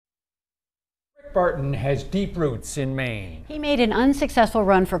Rick Barton has deep roots in Maine. He made an unsuccessful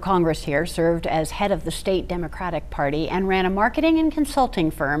run for Congress here, served as head of the state Democratic Party, and ran a marketing and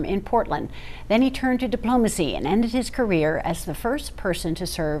consulting firm in Portland. Then he turned to diplomacy and ended his career as the first person to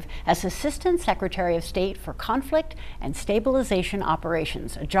serve as Assistant Secretary of State for Conflict and Stabilization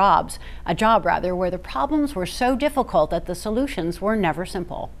Operations, a job where the problems were so difficult that the solutions were never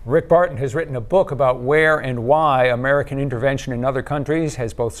simple. Rick Barton has written a book about where and why American intervention in other countries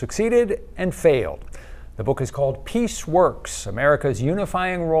has both succeeded and failed. The book is called Peace Works: America's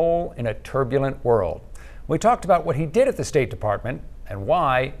Unifying Role in a Turbulent World. We talked about what he did at the State Department and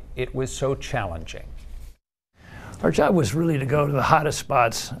why it was so challenging. Our job was really to go to the hottest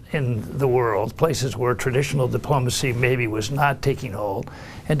spots in the world, places where traditional diplomacy maybe was not taking hold,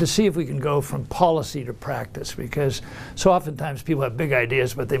 and to see if we can go from policy to practice, because so oftentimes people have big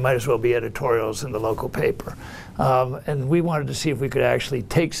ideas, but they might as well be editorials in the local paper. And we wanted to see if we could actually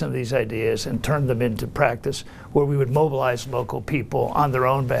take some of these ideas and turn them into practice where we would mobilize local people on their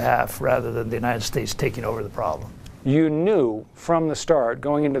own behalf rather than the United States taking over the problem. You knew from the start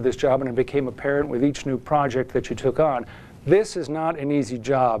going into this job, and it became apparent with each new project that you took on, this is not an easy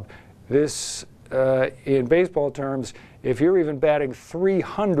job. This, in baseball terms, if you're even batting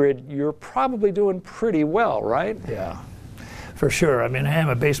 300, you're probably doing pretty well, right? Yeah, for sure. I mean, I am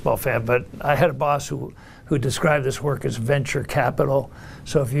a baseball fan, but I had a boss who described this work as venture capital.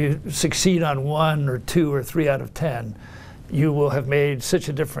 So if you succeed on 1 or 2 or 3 out of 10, you will have made such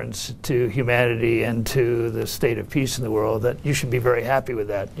a difference to humanity and to the state of peace in the world that you should be very happy with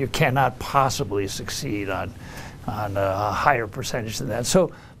that. You cannot possibly succeed on a higher percentage than that.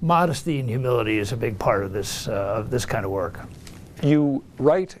 So modesty and humility is a big part of this kind of work. You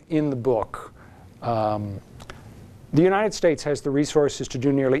write in the book, the United States has the resources to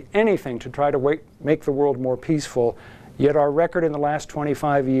do nearly anything to try to make the world more peaceful. Yet our record in the last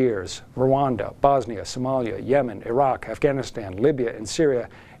 25 years, Rwanda, Bosnia, Somalia, Yemen, Iraq, Afghanistan, Libya, and Syria,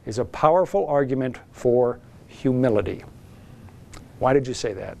 is a powerful argument for humility. Why did you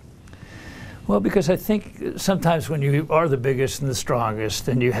say that? Well, because I think sometimes when you are the biggest and the strongest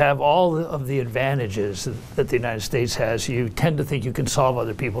and you have all of the advantages that the United States has, you tend to think you can solve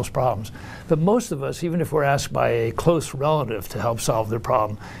other people's problems. But most of us, even if we're asked by a close relative to help solve their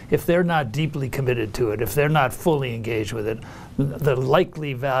problem, if they're not deeply committed to it, if they're not fully engaged with it, the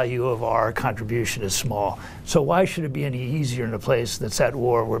likely value of our contribution is small. So why should it be any easier in a place that's at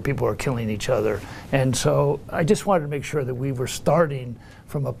war where people are killing each other? And so I just wanted to make sure that we were starting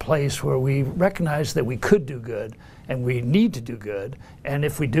from a place where we recognize that we could do good and we need to do good, and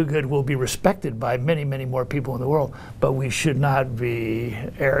if we do good, we'll be respected by many, many more people in the world, but we should not be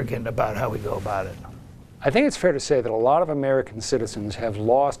arrogant about how we go about it. I think it's fair to say that a lot of American citizens have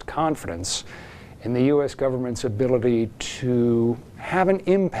lost confidence in the U.S. government's ability to have an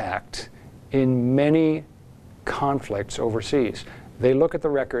impact in many conflicts overseas. They look at the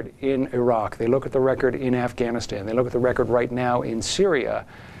record in Iraq, they look at the record in Afghanistan, they look at the record right now in Syria,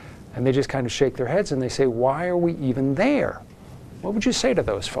 and they just kind of shake their heads and they say, why are we even there? What would you say to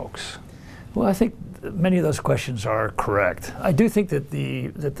those folks? Well, I think many of those questions are correct. I do think that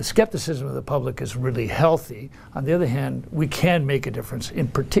the skepticism of the public is really healthy. On the other hand, we can make a difference, in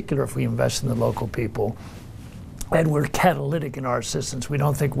particular if we invest in the local people. And we're catalytic in our assistance. We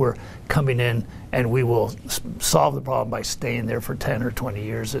don't think we're coming in and we will solve the problem by staying there for 10 or 20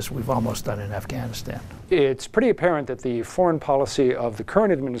 years, as we've almost done in Afghanistan. It's pretty apparent that the foreign policy of the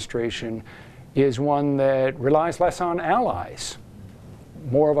current administration is one that relies less on allies,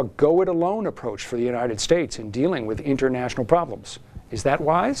 more of a go-it-alone approach for the United States in dealing with international problems. Is that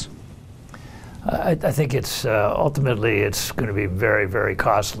wise? I think it's ultimately it's going to be very, very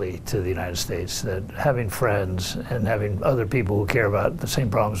costly to the United States, that having friends and having other people who care about the same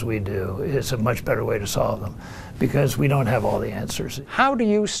problems we do is a much better way to solve them, because we don't have all the answers. How do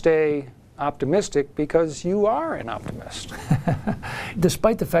you stay optimistic, because you are an optimist?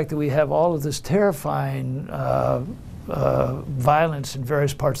 Despite the fact that we have all of this terrifying violence in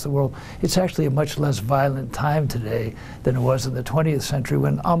various parts of the world, it's actually a much less violent time today than it was in the 20th century,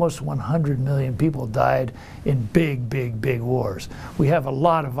 when almost 100 million people died in big, big, big wars. We have a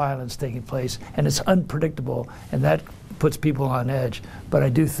lot of violence taking place, and it's unpredictable, and that puts people on edge. But I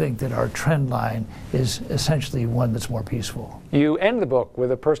do think that our trend line is essentially one that's more peaceful. You end the book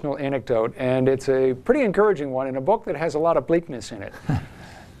with a personal anecdote, and it's a pretty encouraging one in a book that has a lot of bleakness in it.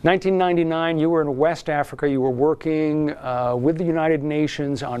 1999, you were in West Africa. You were working with the United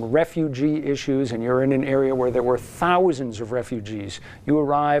Nations on refugee issues, and you're in an area where there were thousands of refugees. You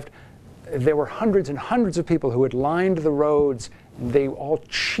arrived, there were hundreds and hundreds of people who had lined the roads. They all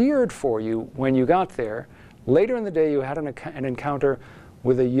cheered for you when you got there. Later in the day, you had an encounter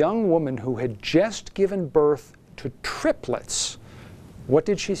with a young woman who had just given birth to triplets. What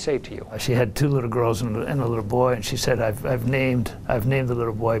did she say to you? She had 2 little girls and a little boy, and she said, I've named the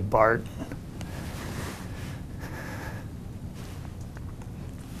little boy Bart.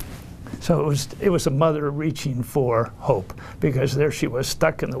 So it was a mother reaching for hope, because there she was,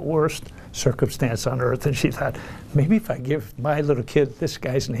 stuck in the worst circumstance on earth, and she thought, maybe if I give my little kid this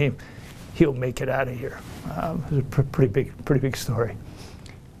guy's name, he'll make it out of here. It was a pretty big story.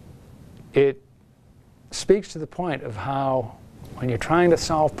 It speaks to the point of how, when you're trying to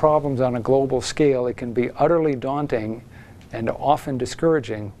solve problems on a global scale, it can be utterly daunting and often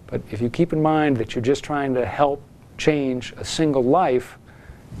discouraging. But if you keep in mind that you're just trying to help change a single life,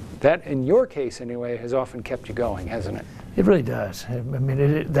 that, in your case anyway, has often kept you going, hasn't it? It really does. I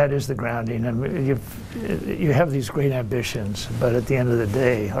mean, that is the grounding. I mean, you have these great ambitions, but at the end of the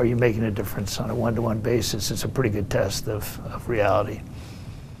day, are you making a difference on a one-to-one basis? It's a pretty good test of reality.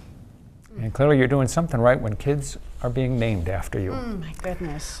 And clearly you're doing something right when kids are being named after you. My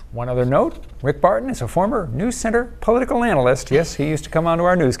goodness. One other note, Rick Barton is a former News Center political analyst. Yes, he used to come onto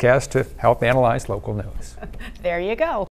our newscast to help analyze local news. There you go.